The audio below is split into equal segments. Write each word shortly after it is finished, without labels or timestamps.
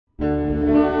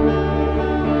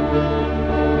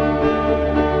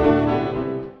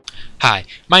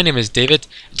My name is David,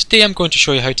 and today I'm going to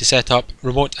show you how to set up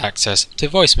remote access to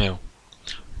voicemail.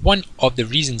 One of the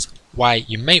reasons why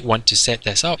you might want to set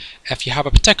this up if you have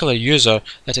a particular user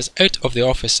that is out of the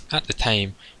office at the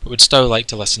time but would still like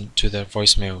to listen to their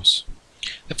voicemails.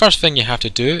 The first thing you have to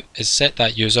do is set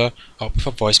that user up with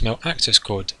a voicemail access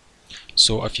code.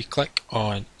 So if you click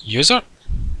on User,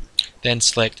 then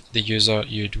select the user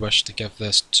you'd wish to give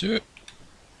this to,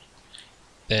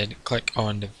 then click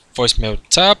on the voicemail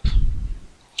tab,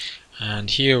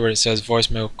 and here where it says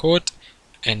voicemail code,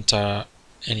 enter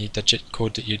any digit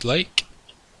code that you'd like,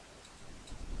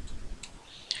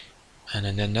 and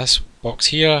then in this box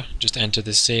here just enter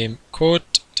the same code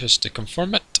just to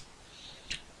confirm it,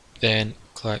 then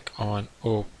click on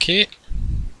OK.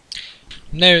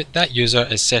 Now that user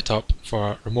is set up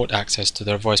for remote access to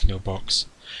their voicemail box.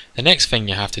 The next thing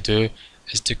you have to do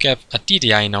is to give a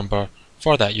DDI number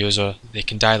for that user that they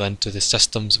can dial into the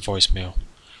system's voicemail.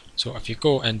 So if you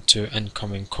go into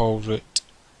incoming call route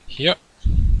here,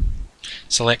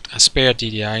 select a spare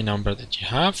DDI number that you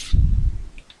have,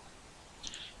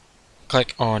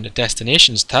 click on the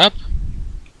Destinations tab,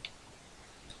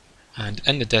 and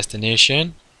in the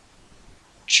destination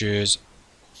choose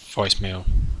voicemail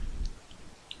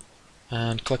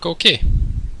and click OK.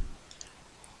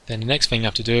 Then the next thing you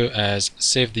have to do is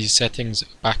save these settings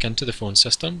back into the phone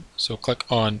system. So click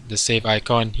on the save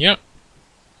icon here.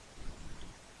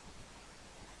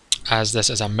 As this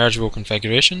is a mergeable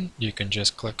configuration, you can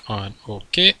just click on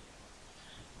OK,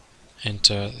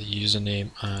 enter the username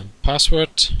and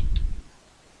password,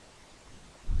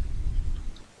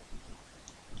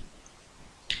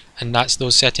 and that's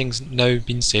those settings now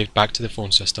been saved back to the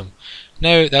phone system.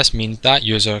 Now this means that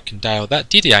user can dial that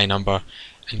DDI number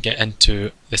and get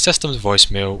into the system's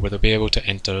voicemail where they'll be able to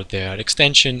enter their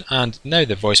extension and now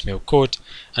the voicemail code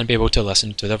and be able to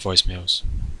listen to their voicemails.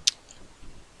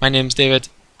 My name's David,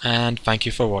 and thank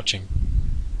you for watching.